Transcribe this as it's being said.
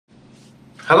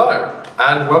Hello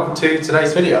and welcome to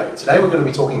today's video. Today we're going to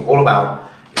be talking all about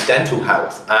dental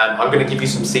health, and I'm going to give you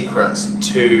some secrets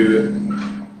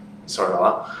to, sorry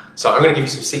about that. So I'm going to give you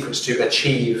some secrets to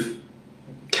achieve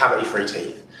cavity-free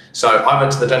teeth. So I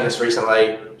went to the dentist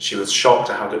recently. She was shocked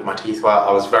at how good my teeth were.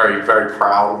 I was very, very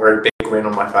proud, very big grin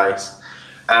on my face.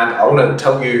 And I want to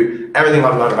tell you everything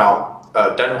I've learned about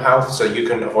dental health so you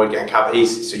can avoid getting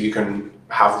cavities, so you can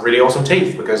have really awesome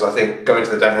teeth, because I think going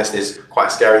to the dentist is quite a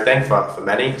scary thing for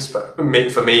many, but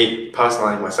for me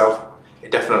personally, myself,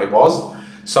 it definitely was.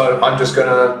 So I'm just going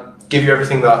to give you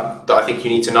everything that I think you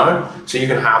need to know so you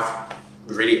can have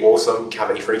really awesome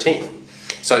cavity-free teeth.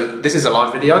 So this is a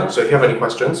live video, so if you have any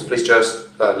questions, please just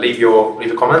leave your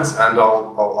comments and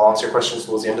I'll answer your questions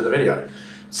towards the end of the video.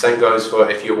 Same goes for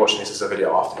if you're watching this as a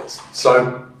video afterwards.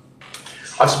 So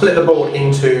I've split the board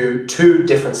into two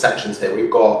different sections here. We've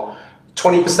got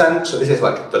 20%, so this is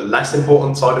like the less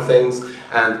important side of things,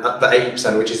 and the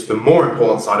 80%, which is the more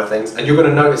important side of things. And you're going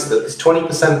to notice that this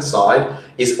 20% side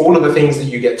is all of the things that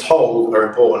you get told are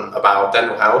important about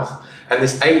dental health, and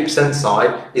this 80%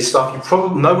 side is stuff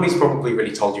nobody's probably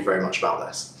really told you very much about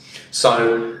this.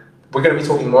 So we're going to be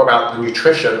talking more about the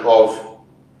nutrition of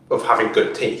having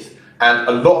good teeth. And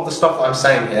a lot of the stuff that I'm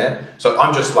saying here, so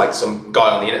I'm just like some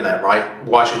guy on the internet, right?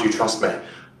 Why should you trust me?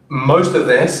 Most of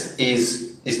this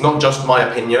is not just my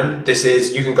opinion. This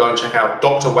is, you can go and check out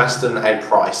Dr. Weston A.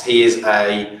 Price. He's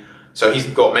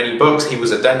got many books. He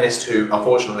was a dentist who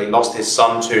unfortunately lost his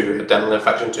son to a dental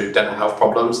infection, to dental health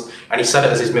problems, and he set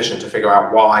it as his mission to figure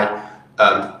out why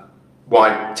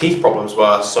teeth problems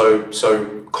were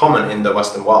so common in the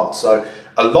Western world. So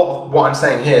a lot of what I'm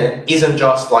saying here isn't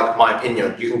just like my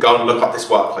opinion. You can go and look up this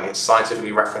work, like it's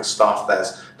scientifically referenced stuff.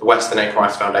 There's the Weston A.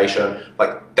 Price Foundation,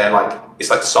 it's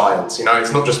like science, you know,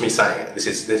 it's not just me saying it, this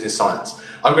is science.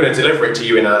 I'm going to deliver it to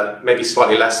you in a maybe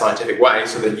slightly less scientific way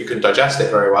so that you can digest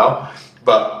it very well,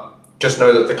 but just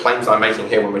know that the claims I'm making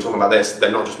here when we're talking about this,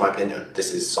 they're not just my opinion,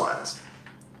 this is science.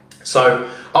 So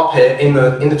up here in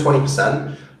the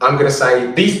 20%, I'm going to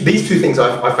say these two things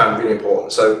I found really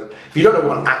important. So if you don't know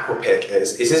what an aqua pick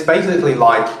is, it's basically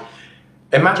like,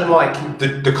 imagine like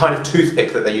the kind of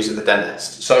toothpick that they use at the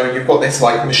dentist. So you've got this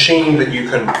like machine that you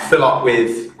can fill up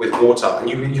with water, and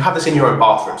you have this in your own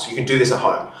bathroom, so you can do this at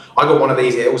home. I got one of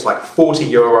these, it was like 40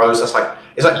 euros, it's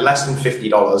like less than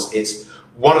 $50. It's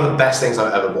one of the best things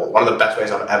I've ever bought, one of the best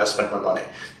ways I've ever spent my money.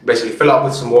 Basically fill up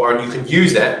with some water and you can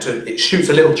use it it shoots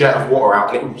a little jet of water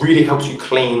out, and it really helps you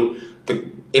clean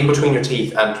in between your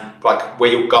teeth and like where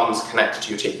your gums connect to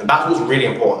your teeth. And that's what's really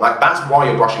important. Like that's why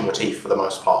you're brushing your teeth for the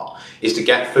most part, is to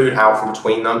get food out from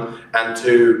between them and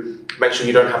to make sure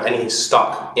you don't have anything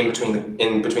stuck in between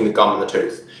the gum and the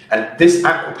tooth. And this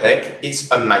aqua pick,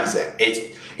 it's amazing.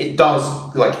 It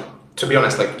does, like, to be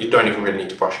honest, like you don't even really need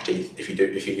to brush your teeth if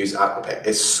you use aqua pick.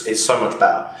 It's so much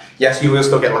better. Yes, you will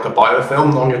still get like a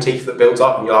biofilm on your teeth that builds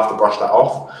up and you'll have to brush that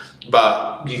off,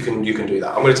 but you can do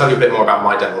that. I'm going to tell you a bit more about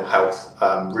my dental health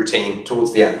routine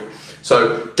towards the end.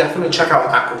 So definitely check out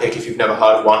the aqua pick if you've never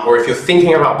heard of one, or if you're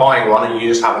thinking about buying one and you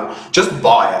just haven't, just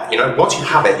buy it. You know, once you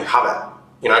have it, you have it.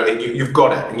 You know, you've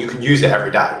got it and you can use it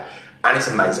every day. And it's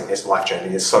amazing, it's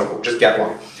life-changing, it's so cool, just get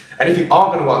one. And if you are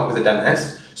going to work with a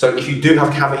dentist, so if you do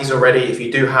have cavities already, if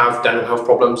you do have dental health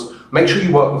problems, make sure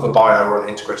you work with a bio or an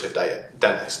integrative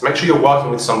dentist. Make sure you're working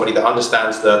with somebody that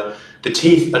understands that the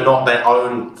teeth are not their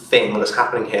own thing that's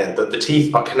happening here, that the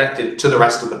teeth are connected to the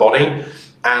rest of the body,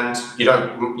 and you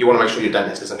want to make sure your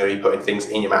dentist isn't going to be putting things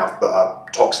in your mouth that are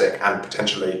toxic and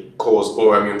potentially cause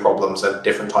autoimmune problems and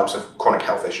different types of chronic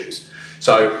health issues.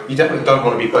 So you definitely don't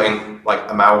want to be putting like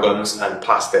amalgams and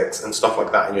plastics and stuff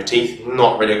like that in your teeth.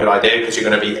 Not really a good idea, because you're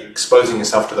going to be exposing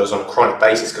yourself to those on a chronic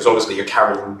basis, because obviously you're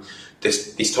carrying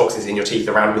these toxins in your teeth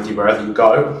around with you wherever you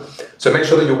go. So make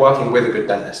sure that you're working with a good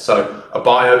dentist. So a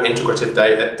bio-integrative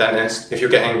dentist. If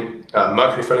you're getting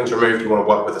mercury fillings removed, you want to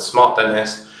work with a smart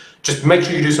dentist. Just make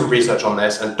sure you do some research on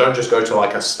this and don't just go to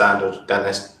like a standard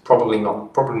dentist. Probably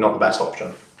not the best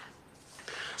option.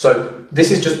 So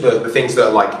this is just the things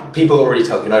that like people already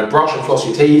tell you, know, brush and floss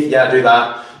your teeth, yeah, do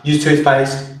that. Use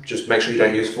toothpaste, just make sure you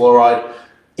don't use fluoride.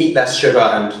 Eat less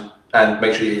sugar and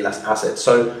make sure you eat less acid.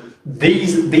 So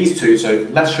these two, so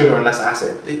less sugar and less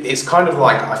acid, it's kind of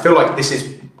like, I feel like this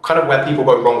is kind of where people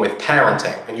go wrong with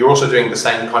parenting, and you're also doing the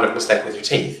same kind of mistake with your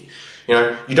teeth. You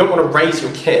know, you don't want to raise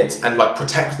your kids and like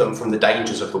protect them from the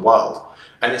dangers of the world.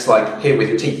 And it's like here with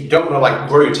your teeth, you don't want to like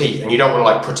grow your teeth and you don't want to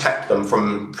like protect them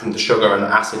from the sugar and the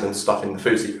acid and stuff in the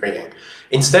foods that you're eating.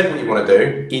 Instead, what you want to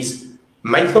do is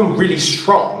make them really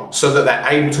strong so that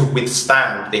they're able to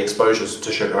withstand the exposures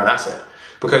to sugar and acid.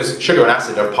 Because sugar and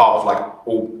acid are part of like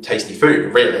all tasty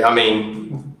food, really. I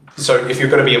mean, So if you're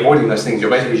going to be avoiding those things, you're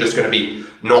basically just going to be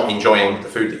not enjoying the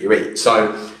food that you eat.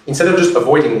 So instead of just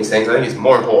avoiding these things, I think it's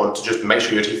more important to just make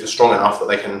sure your teeth are strong enough that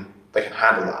they can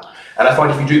handle that. And I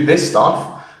find if you do this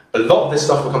stuff, a lot of this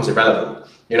stuff becomes irrelevant,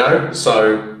 you know?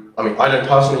 So, I mean, I don't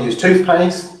personally use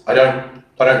toothpaste. I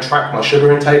don't track my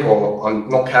sugar intake, or I'm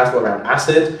not careful around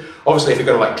acid. Obviously, if you're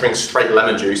going to like drink straight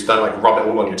lemon juice, don't like rub it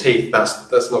all on your teeth.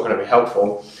 That's not going to be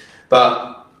helpful.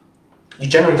 But you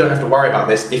generally don't have to worry about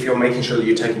this if you're making sure that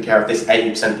you're taking care of this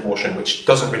 80% portion, which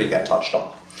doesn't really get touched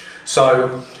on.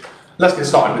 So let's get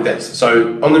started with this.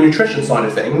 So on the nutrition side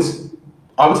of things,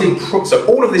 I would say, so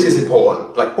all of this is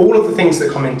important. Like all of the things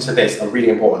that come into this are really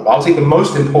important. But I would say the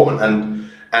most important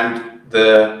and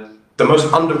the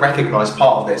most under-recognized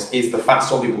part of this is the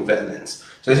fat-soluble vitamins.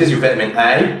 So this is your vitamin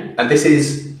A, and this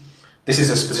is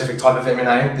a specific type of vitamin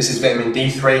A. This is vitamin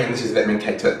D3, and this is vitamin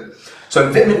K2.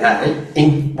 So vitamin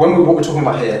A, what we're talking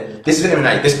about here, this vitamin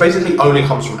A, this basically only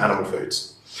comes from animal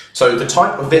foods. So the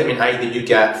type of vitamin A that you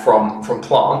get from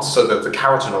plants, so the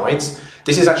carotenoids,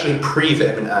 this is actually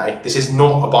pre-vitamin A. This is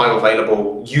not a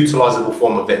bioavailable, utilizable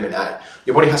form of vitamin A.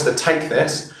 Your body has to take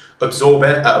this, absorb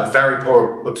it at a very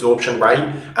poor absorption rate,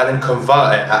 and then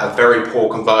convert it at a very poor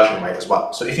conversion rate as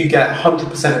well. So if you get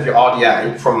 100% of your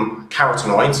RDA from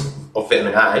carotenoids of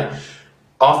vitamin A,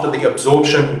 after the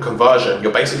absorption and conversion,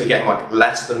 you're basically getting like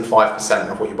less than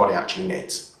 5% of what your body actually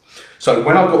needs. So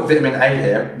when I've got vitamin A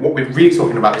here, what we're really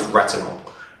talking about is retinol.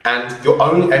 And you're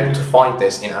only able to find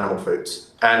this in animal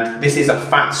foods. And this is a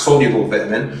fat-soluble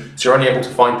vitamin, so you're only able to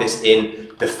find this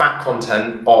in the fat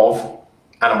content of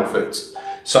animal foods.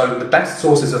 So the best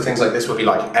sources of things like this would be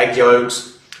like egg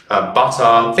yolks,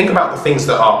 butter. Think about the things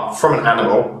that are from an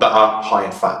animal that are high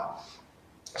in fat.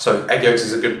 So egg yolks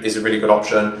is a really good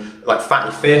option. Like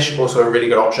fatty fish, also a really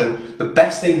good option. The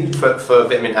best thing for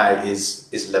vitamin A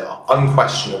is liver.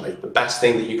 Unquestionably, the best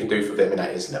thing that you can do for vitamin A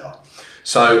is liver.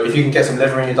 So if you can get some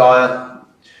liver in your diet,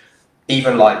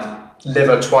 even like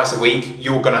liver twice a week,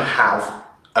 you're gonna have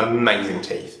amazing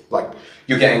teeth. Like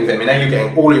you're getting vitamin A, you're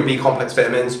getting all your B complex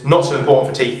vitamins. Not so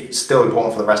important for teeth, still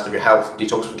important for the rest of your health,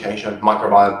 detoxification,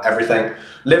 microbiome, everything.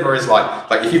 Liver is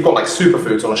like if you've got like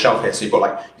superfoods on a shelf here, so you've got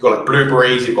like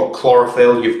blueberries, you've got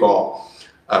chlorophyll, you've got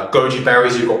goji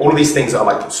berries, you've got all of these things that are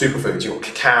like superfoods. You've got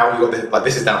cacao, you've got this, like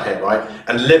this is down here, right?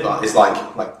 And liver is like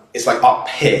it's like up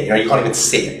here. You know, you can't even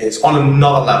see it. It's on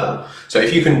another level. So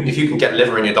if you can get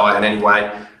liver in your diet in any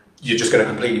way, you're just going to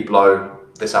completely blow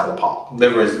this out of the park.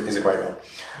 Liver is a great one.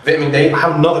 Vitamin D, I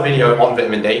have another video on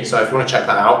vitamin D, so if you want to check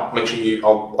that out, make sure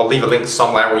I'll leave a link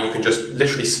somewhere where you can just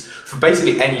literally, for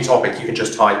basically any topic, you can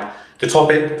just type the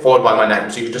topic followed by my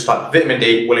name. So you can just type vitamin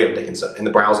D, William Dickinson, in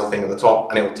the browser thing at the top,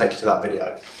 and it will take you to that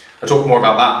video. I'll talk more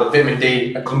about that, but vitamin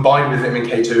D combined with vitamin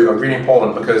K2 are really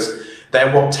important because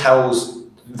they're what tells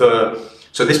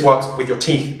so this works with your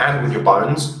teeth and with your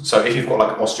bones. So if you've got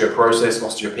like osteoporosis,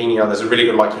 osteopenia, there's a really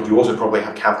good likelihood you also probably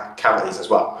have cavities as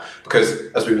well.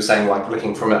 Because as we were saying, like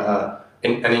looking from an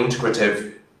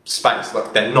integrative space,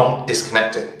 like they're not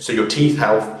disconnected. So your teeth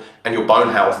health and your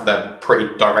bone health, they're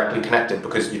pretty directly connected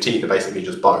because your teeth are basically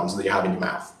just bones that you have in your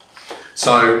mouth.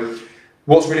 So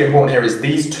what's really important here is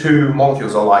these two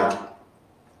molecules are like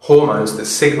hormones that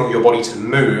signal your body to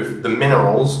move the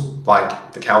minerals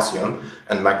like the calcium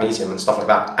and magnesium and stuff like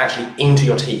that actually into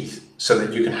your teeth so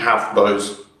that you can have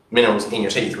those minerals in your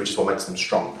teeth, which is what makes them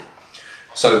strong.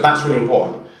 So that's really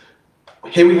important.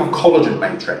 Here we have collagen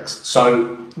matrix.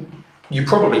 So you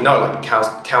probably know like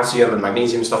calcium and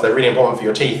magnesium stuff, they're really important for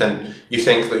your teeth, and you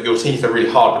think that your teeth are really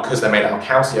hard because they're made out of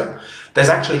calcium. There's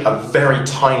actually a very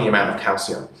tiny amount of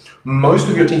calcium. Most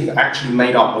of your teeth are actually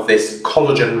made up of this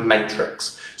collagen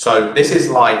matrix. So this is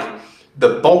like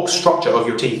the bulk structure of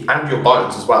your teeth and your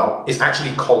bones as well is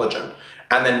actually collagen.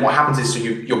 And then what happens is, so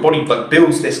your body like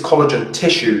builds this collagen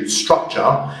tissue structure,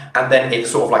 and then it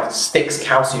sort of like sticks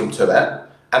calcium to it,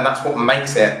 and that's what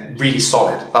makes it really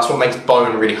solid. That's what makes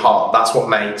bone really hard. That's what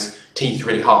makes teeth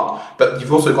really hard. But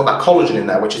you've also got that collagen in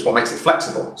there, which is what makes it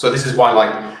flexible. So this is why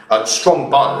like a strong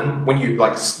bone, when you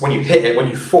hit it, when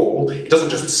you fall, it doesn't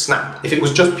just snap. If it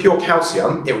was just pure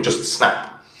calcium, it would just snap.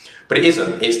 But it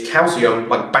isn't. It's calcium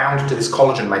like bound to this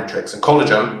collagen matrix. And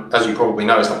collagen, as you probably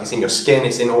know, is like it's in your skin,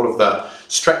 it's in all of the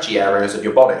stretchy areas of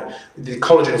your body. The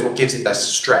collagen is what gives it this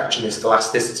stretch and this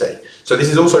elasticity. So this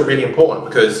is also really important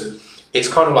because it's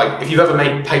kind of like if you've ever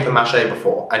made paper mache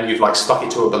before and you've like stuck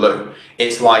it to a balloon,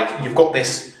 it's like you've got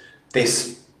this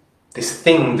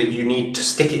thing that you need to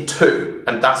stick it to,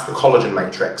 and that's the collagen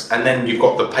matrix. And then you've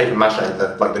got the paper mache,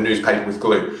 like the newspaper with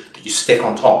glue that you stick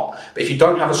on top. But if you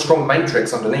don't have a strong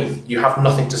matrix underneath, you have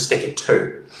nothing to stick it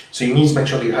to. So you need to make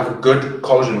sure that you have a good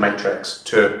collagen matrix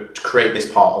to create this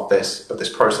part of this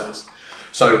process.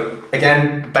 So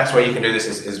again, the best way you can do this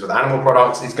is with animal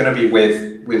products. It's going to be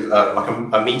with like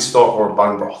a meat stock or a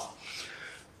bone broth.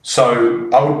 So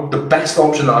the best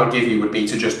option that I would give you would be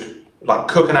to just like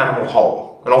cook an animal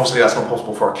whole. And obviously that's not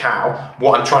possible for a cow.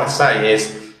 What I'm trying to say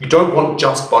is you don't want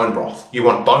just bone broth. You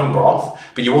want bone broth,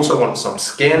 but you also want some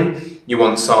skin. You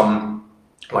want some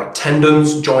like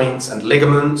tendons, joints, and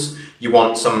ligaments. You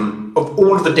want some of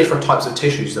all of the different types of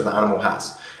tissues that the animal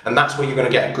has. And that's where you're going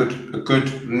to get a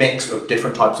good mix of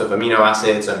different types of amino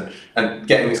acids and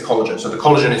getting this collagen. So the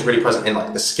collagen is really present in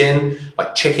like the skin,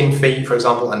 like chicken feet, for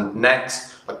example, and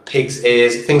necks, like pig's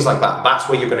ears, things like that. That's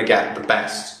where you're going to get the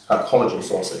best collagen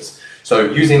sources.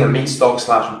 So using a meat stock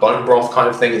 / bone broth kind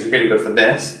of thing is really good for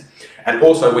this. And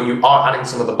also when you are adding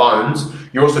some of the bones,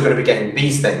 you're also going to be getting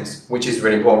these things, which is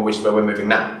really important, which is where we're moving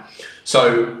now.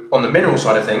 So on the mineral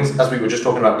side of things, as we were just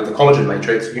talking about with the collagen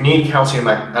matrix, you need calcium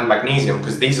and magnesium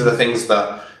because these are the things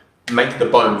that make the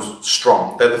bones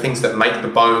strong. They're the things that make the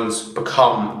bones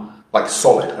become like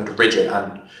solid and rigid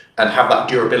and have that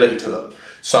durability to them.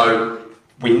 So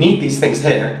we need these things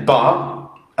here,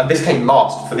 and this came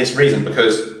last for this reason,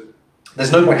 because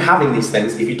there's no point having these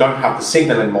things if you don't have the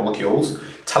signaling molecules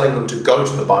telling them to go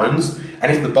to the bones,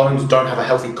 and if the bones don't have a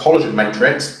healthy collagen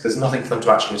matrix, there's nothing for them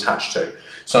to actually attach to.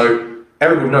 So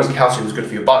everybody knows calcium is good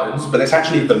for your bones, but it's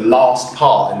actually the last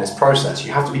part in this process.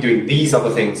 You have to be doing these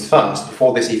other things first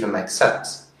before this even makes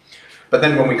sense. But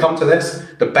then when we come to this,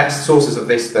 the best sources of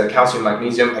this, the calcium,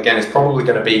 magnesium, again, is probably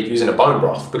going to be using a bone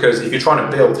broth, because if you're trying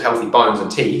to build healthy bones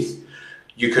and teeth,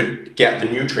 you could get the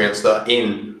nutrients that are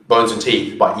in bones and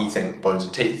teeth by eating bones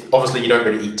and teeth. Obviously, you don't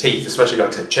really eat teeth, especially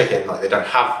like chicken, like they don't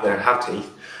have teeth.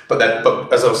 But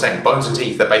as I was saying, bones and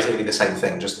teeth, they're basically the same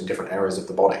thing, just in different areas of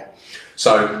the body.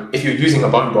 So if you're using a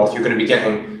bone broth, you're going to be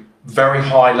getting very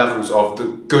high levels of the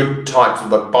good types,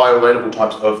 the bioavailable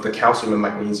types of the calcium and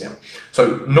magnesium.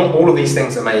 So not all of these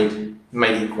things are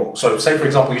made equal. So say, for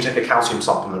example, you take a calcium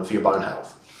supplement for your bone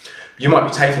health. You might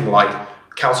be taking like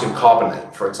calcium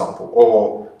carbonate, for example,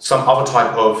 or some other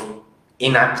type of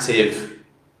inactive,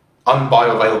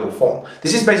 unbioavailable form.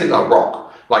 This is basically like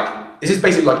rock. This is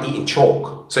basically like eating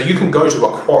chalk. So you can go to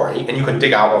a quarry and you can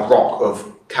dig out a rock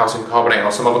of calcium carbonate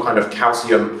or some other kind of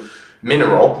calcium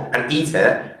mineral and eat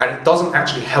it, and it doesn't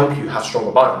actually help you have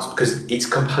stronger bones because it's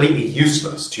completely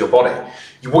useless to your body.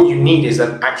 What you need is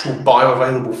an actual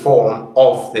bioavailable form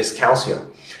of this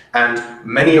calcium. And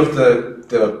many of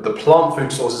the plant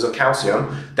food sources of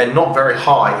calcium, they're not very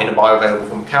high in a bioavailable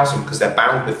form of calcium because they're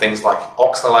bound with things like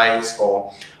oxalates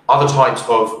or other types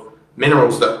of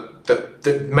minerals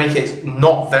that make it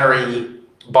not very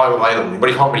bioavailable, but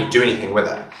you can't really do anything with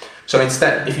it. So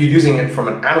instead, if you're using it from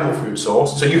an animal food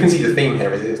source, so you can see the theme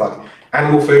here, it's like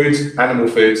animal foods, and animal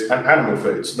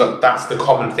foods. That's the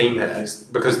common theme here,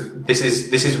 because this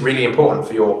is really important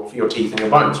for your teeth and your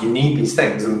bones. You need these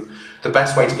things, and the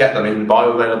best way to get them in a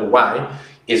bioavailable way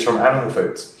is from animal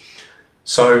foods.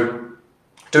 So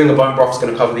doing a bone broth is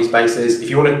going to cover these bases. If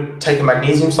you want to take a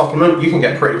magnesium supplement, you can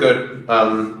get pretty good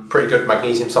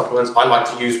magnesium supplements. I like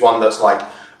to use one that's like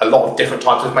a lot of different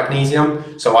types of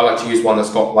magnesium. So I like to use one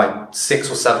that's got like 6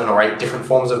 or 7 or 8 different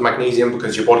forms of magnesium,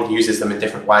 because your body uses them in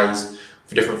different ways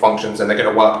for different functions, and they're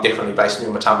going to work differently based on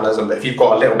your metabolism. But if you've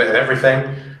got a little bit of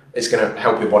everything, it's going to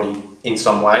help your body in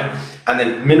some way. And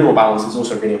then mineral balance is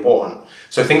also really important.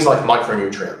 So things like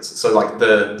micronutrients, so like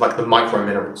the micro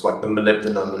minerals, like the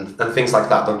molybdenum and things like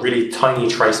that, the really tiny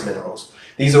trace minerals.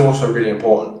 These are also really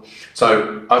important.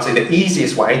 So I would say the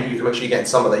easiest way you can make sure you get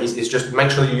some of these is just make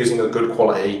sure you're using a good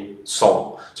quality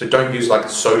salt. So don't use like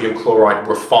sodium chloride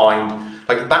refined,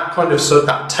 like that kind of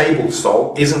that table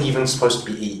salt isn't even supposed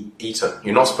to be eaten.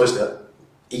 You're not supposed to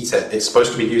eat it. It's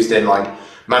supposed to be used in like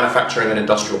manufacturing and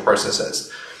industrial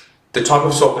processes. The type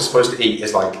of salt we're supposed to eat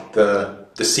is like the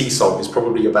sea salt is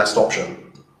probably your best option.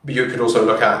 But you could also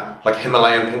look at like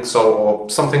Himalayan pink salt or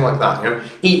something like that. You know,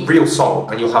 eat real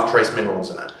salt and you'll have trace minerals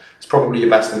in it. It's probably your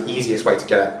best and easiest way to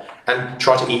get it. And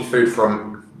try to eat food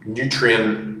from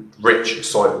nutrient-rich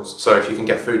soils. So if you can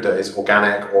get food that is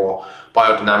organic or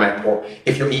biodynamic, or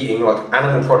if you're eating like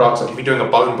animal products, like if you're doing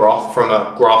a bone broth from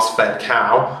a grass-fed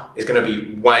cow, it's going to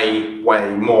be way, way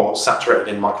more saturated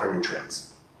in micronutrients.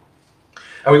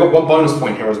 And we've got one bonus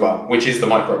point here as well, which is the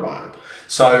microbiome.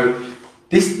 So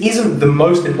this isn't the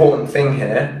most important thing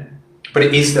here, but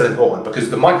it is still important, because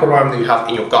the microbiome that you have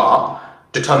in your gut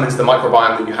determines the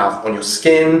microbiome that you have on your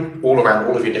skin, all around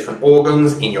all of your different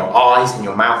organs, in your eyes, in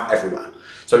your mouth, everywhere.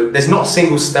 So there's not a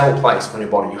single sterile place on your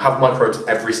body. You have microbes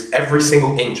every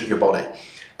single inch of your body,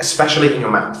 especially in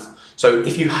your mouth. So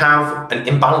if you have an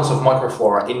imbalance of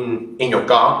microflora in your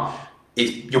gut,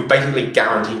 you're basically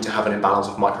guaranteed to have an imbalance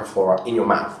of microflora in your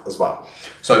mouth as well.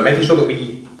 So making sure that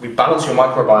we balance your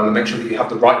microbiome and make sure that you have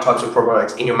the right types of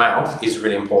probiotics in your mouth is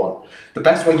really important. The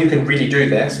best way you can really do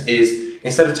this is,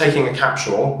 instead of taking a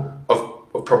capsule of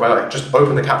probiotic, just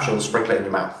open the capsule and sprinkle it in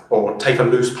your mouth, or take a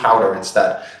loose powder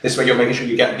instead. This way you're making sure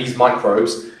you get these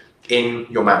microbes in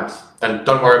your mouth. And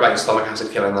don't worry about your stomach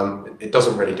acid killing them. It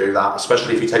doesn't really do that,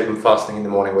 especially if you take them first thing in the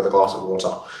morning with a glass of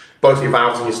water. Both your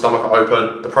valves in your stomach are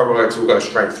open, the probiotics will go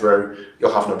straight through,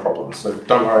 you'll have no problems. So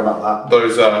don't worry about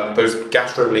that. Those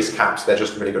gastro-release caps, they're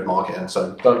just really good marketing,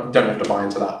 so don't have to buy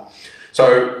into that.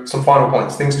 So some final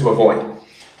points, things to avoid.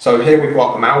 So here we've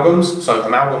got amalgams. So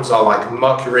amalgams are like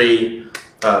mercury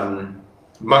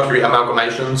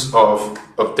amalgamations of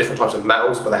different types of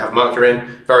metals, but they have mercury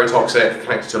in, very toxic,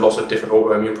 connected to lots of different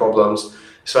autoimmune problems,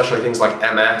 especially things like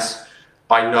MS.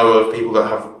 I know of people that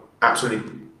have absolutely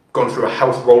gone through a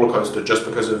health roller coaster just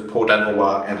because of poor dental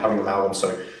work and having amalgams.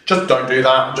 So just don't do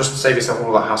that. Just save yourself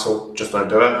all that hassle. Just don't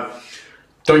do it.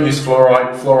 Don't use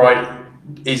fluoride. Fluoride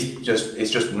is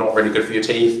just not really good for your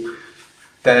teeth.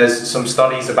 There's some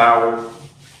studies about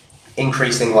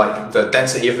increasing like the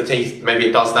density of the teeth. Maybe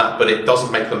it does that, but it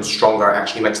doesn't make them stronger. It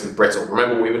actually makes them brittle.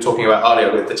 Remember what we were talking about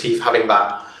earlier with the teeth having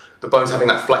that, the bones having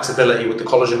that flexibility with the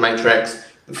collagen matrix.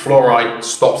 The fluoride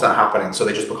stops that happening, so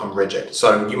they just become rigid.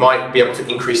 So you might be able to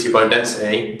increase your bone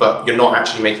density, but you're not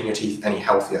actually making your teeth any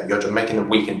healthier. You're just making them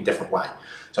weak in a different way.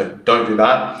 So don't do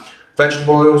that.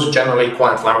 Vegetable oils are generally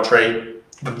quite inflammatory.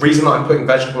 The reason that I'm putting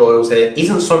vegetable oils here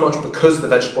isn't so much because the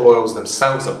vegetable oils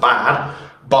themselves are bad,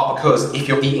 but because if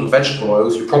you're eating vegetable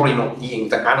oils, you're probably not eating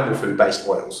the animal food-based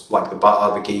oils, like the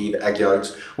butter, the ghee, the egg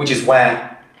yolks, which is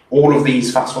where all of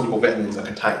these fat-soluble vitamins are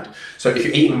contained. So if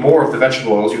you're eating more of the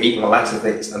vegetable oils, you're eating less of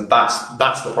these, and that's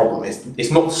the problem. It's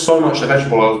not so much the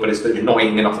vegetable oils, but it's that you're not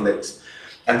eating enough of these.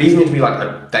 And these need to be like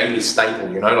a daily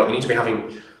staple, you know? Like you need to be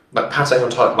having like pate on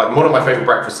toast. Like one of my favorite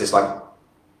breakfasts is like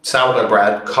sourdough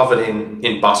bread covered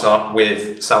in butter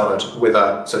with sourdough toast with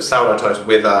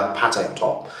a pate on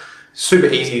top. Super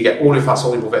easy, you get all your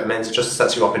fat-soluble vitamins, it just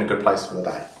sets you up in a good place for the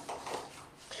day.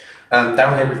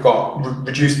 Down here we've got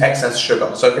reduce excess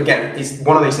sugar. So again, it's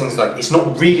one of these things like, it's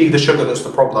not really the sugar that's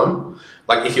the problem.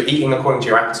 Like if you're eating according to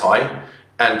your appetite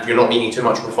and you're not eating too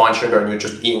much refined sugar and you're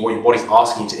just eating what your body's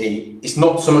asking you to eat, it's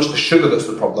not so much the sugar that's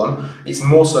the problem, it's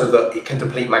more so that it can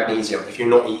deplete magnesium if you're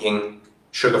not eating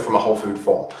sugar from a whole food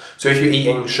form. So if you're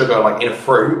eating sugar like in a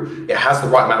fruit, it has the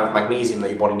right amount of magnesium that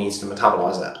your body needs to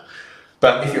metabolize it.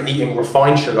 But if you're eating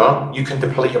refined sugar, you can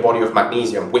deplete your body of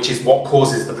magnesium, which is what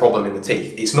causes the problem in the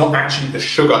teeth. It's not actually the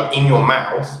sugar in your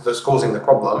mouth that's causing the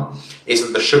problem, it's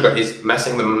that the sugar is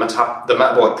messing the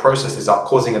metabolic processes up,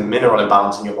 causing a mineral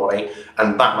imbalance in your body,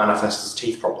 and that manifests as a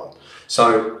teeth problem.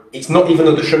 So it's not even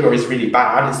that the sugar is really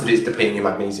bad, it's that it's depleting your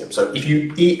magnesium. So if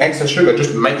you eat excess sugar,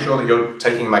 just make sure that you're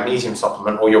taking a magnesium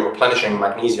supplement or you're replenishing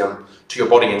magnesium to your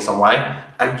body in some way,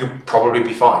 and you'll probably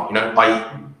be fine. You know,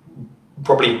 I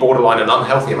probably borderline an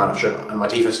unhealthy amount of sugar and my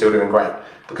teeth are still doing great,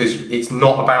 because it's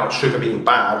not about sugar being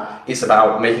bad, it's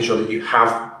about making sure that you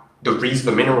have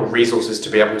the mineral resources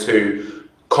to be able to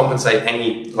compensate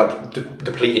any like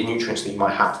depleted nutrients that you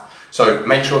might have. So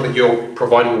make sure that you're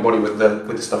providing your body with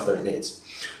the stuff that it needs.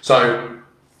 So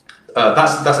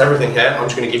that's everything here. I'm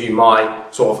just going to give you my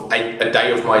sort of a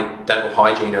day of my dental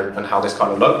hygiene and how this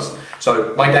kind of looks.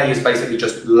 So my day is basically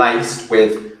just laced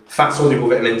with fat-soluble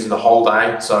vitamins the whole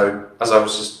day. So as I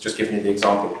was just giving you the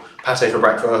example, pate for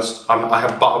breakfast, I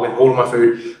have butter with all of my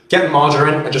food. Get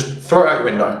margarine and just throw it out your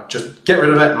window. Just get rid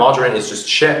of it. Margarine is just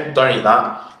shit, don't eat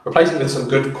that. Replace it with some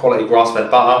good quality grass-fed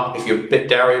butter. If you're a bit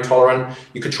dairy intolerant,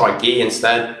 you could try ghee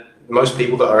instead. Most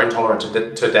people that are intolerant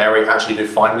to dairy actually do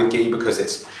fine with ghee, because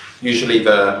it's usually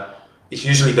the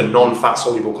non-fat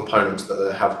soluble components that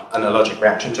they have an allergic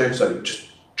reaction to. So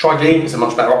just try ghee, it's a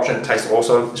much better option, it tastes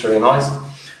awesome, it's really nice.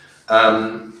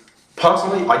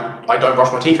 Personally, I don't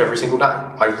brush my teeth every single day.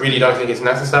 I really don't think it's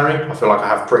necessary. I feel like I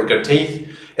have pretty good teeth.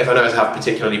 If I notice I have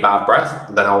particularly bad breath,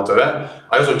 then I'll do it.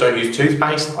 I also don't use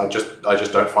toothpaste. I just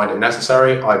don't find it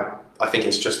necessary. I think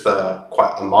it's just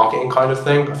quite a marketing kind of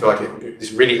thing. I feel like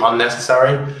it's really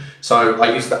unnecessary. So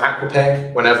I use the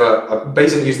Aquapick whenever. I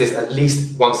basically use this at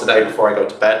least once a day before I go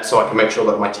to bed, so I can make sure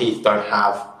that my teeth don't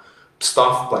have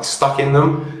stuff like stuck in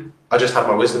them. I just had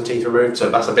my wisdom teeth removed, so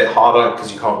that's a bit harder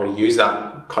because you can't really use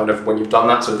that kind of when you've done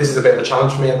that. So this is a bit of a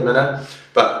challenge for me at the minute.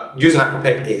 But using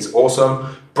Aquapick is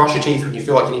awesome. Brush your teeth when you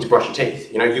feel like you need to brush your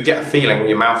teeth. You know, you get a feeling when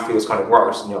your mouth feels kind of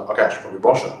gross and you're like, okay, I should probably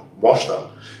wash them.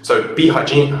 So be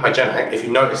hygienic. If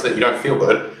you notice that you don't feel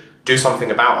good, do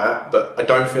something about it. But I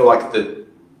don't feel like the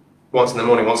once in the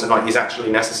morning, once at night is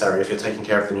actually necessary if you're taking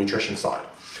care of the nutrition side.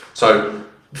 So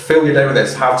Fill your day with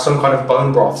this. Have some kind of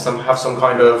bone broth, have some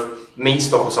kind of meat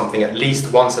stock or something at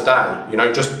least once a day. You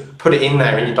know, just put it in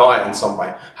there in your diet in some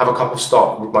way. Have a cup of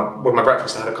stock. With my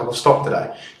breakfast, I had a cup of stock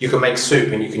today. You can make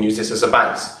soup and you can use this as a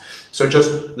base. So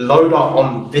just load up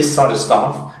on this side of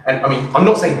stuff. And I mean, I'm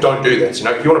not saying don't do this. You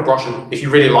know, if you want to brush, if you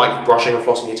really like brushing and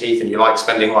flossing your teeth and you like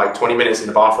spending like 20 minutes in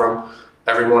the bathroom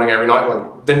every morning, every night,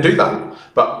 well, then do that.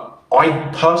 But I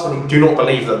personally do not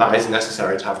believe that that is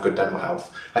necessary to have good dental health.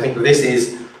 I think this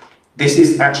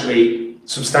is actually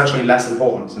substantially less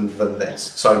important than this.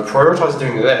 So prioritize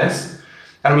doing this.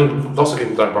 And I mean, lots of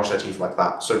people don't brush their teeth like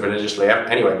that, so religiously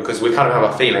anyway, because we kind of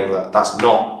have a feeling that that's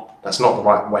not the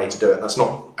right way to do it. That's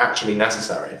not actually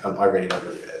necessary, and I really don't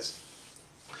believe it is.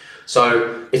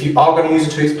 So if you are going to use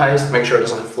a toothpaste, make sure it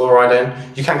doesn't have fluoride in.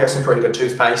 You can get some pretty good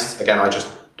toothpaste. Again, I just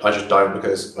don't,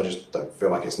 because I just don't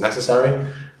feel like it's necessary.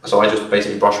 So I just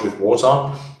basically brush with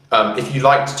water. If you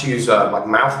like to use like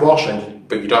mouthwash,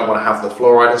 but you don't want to have the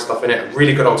fluoride and stuff in it, a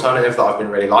really good alternative that I've been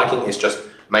really liking is just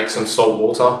make some salt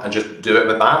water and just do it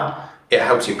with that. It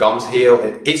helps your gums heal.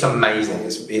 It's amazing.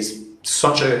 It's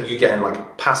such a, you're getting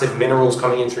like passive minerals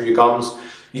coming in through your gums.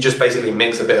 You just basically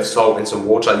mix a bit of salt in some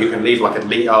water. You can leave like a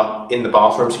litre in the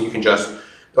bathroom, so you can just,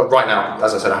 right now,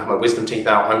 as I said, I have my wisdom teeth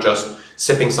out. I'm just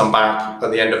sipping some back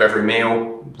at the end of every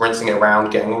meal, rinsing it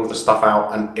around, getting all of the stuff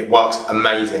out, and it works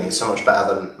amazing. It's so much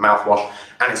better than mouthwash,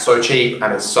 and it's so cheap,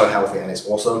 and it's so healthy, and it's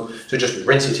awesome. So just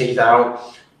rinse your teeth out.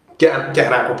 Get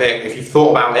an aqua pick. If you've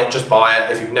thought about it, just buy it.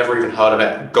 If you've never even heard of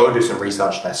it, go do some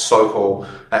research. They're so cool.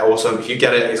 They're awesome. If you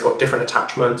get it, it's got different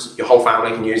attachments. Your whole family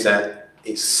can use it.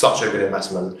 It's such a good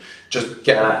investment. Just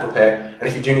get an aqua pick. And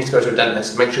if you do need to go to a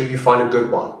dentist, make sure you find a good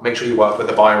one. Make sure you work with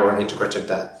a bio or an integrative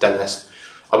dentist.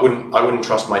 I wouldn't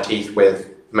trust my teeth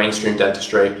with mainstream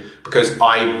dentistry, because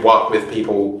I work with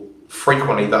people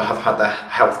frequently that have had their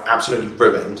health absolutely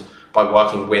ruined by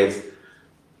working with,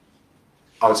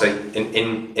 I would say,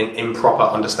 in improper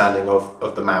understanding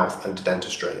of the mouth and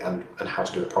dentistry and how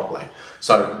to do it properly.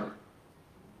 So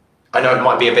I know it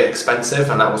might be a bit expensive,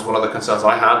 and that was one of the concerns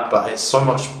I had, but it's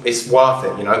worth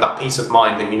it, you know, that peace of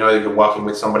mind that you know that you're working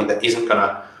with somebody that isn't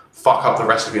gonna fuck up the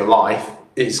rest of your life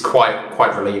is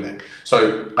quite relieving.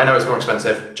 So I know it's more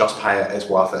expensive, just pay it, it's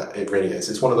worth it, it really is.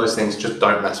 It's one of those things, just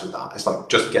don't mess with that. It's like,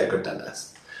 just get a good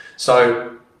dentist.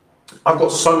 So I've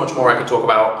got so much more I could talk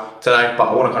about today, but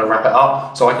I want to kind of wrap it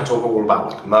up. So I can talk all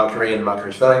about like mercury and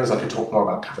mercury fillings. I can talk more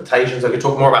about cavitations. I can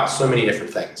talk more about so many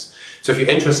different things. So if you're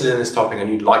interested in this topic and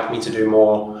you'd like me to do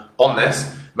more on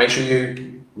this, make sure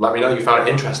you let me know you found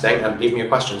it interesting and leave me a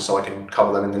question so I can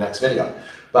cover them in the next video.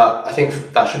 But I think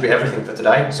that should be everything for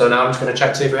today. So now I'm just going to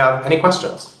check to see if we have any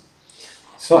questions.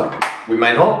 So we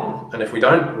may not, and if we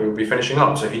don't, we will be finishing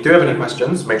up. So if you do have any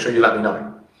questions, make sure you let me know.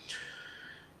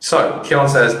 So, Kian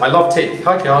says, I love teeth.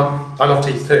 Hi, Kian. I love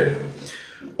teeth too.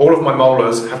 All of my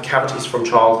molars have cavities from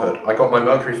childhood. I got my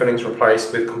mercury fillings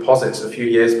replaced with composites a few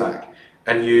years back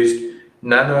and used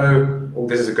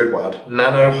this is a good word,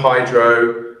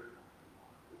 nanohydro,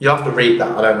 you have to read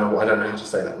that, I don't know how to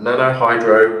say that,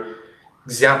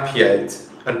 nanohydroxyapate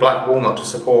and black walnut to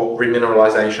support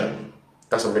remineralization.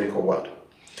 That's a really cool word.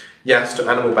 Yes, to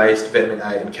animal-based vitamin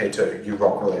A and K2. You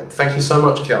rock, William. Thank you so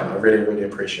much, Kian. I really, really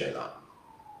appreciate that.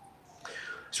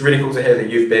 It's really cool to hear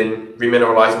that you've been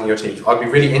remineralizing your teeth. I'd be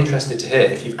really interested to hear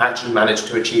if you've actually managed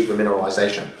to achieve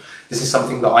remineralization. This is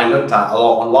something that I looked at a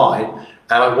lot online,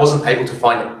 and I wasn't able to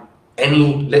find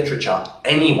any literature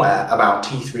anywhere about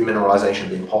teeth remineralization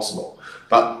being possible.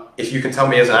 But if you can tell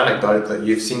me as an anecdote that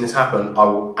you've seen this happen, I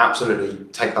will absolutely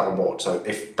take that on board. So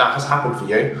if that has happened for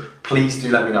you, please do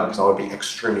let me know, because I would be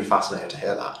extremely fascinated to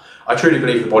hear that. I truly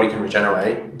believe the body can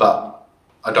regenerate, but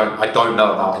I don't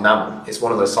know about enamel. It's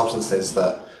one of those substances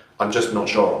that I'm just not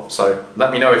sure of. So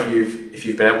let me know if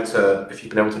you've been able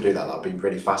to do that. That'd be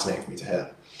really fascinating for me to hear.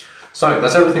 So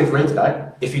that's everything for me today.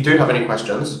 If you do have any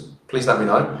questions, please let me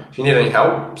know. If you need any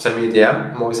help, send me a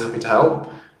DM. I'm always happy to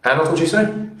help. And I'll talk to you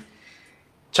soon.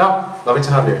 Ciao. Lovely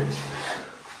to have you.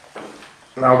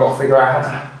 Now I've got to figure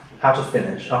out how to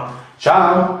finish.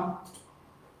 Ciao.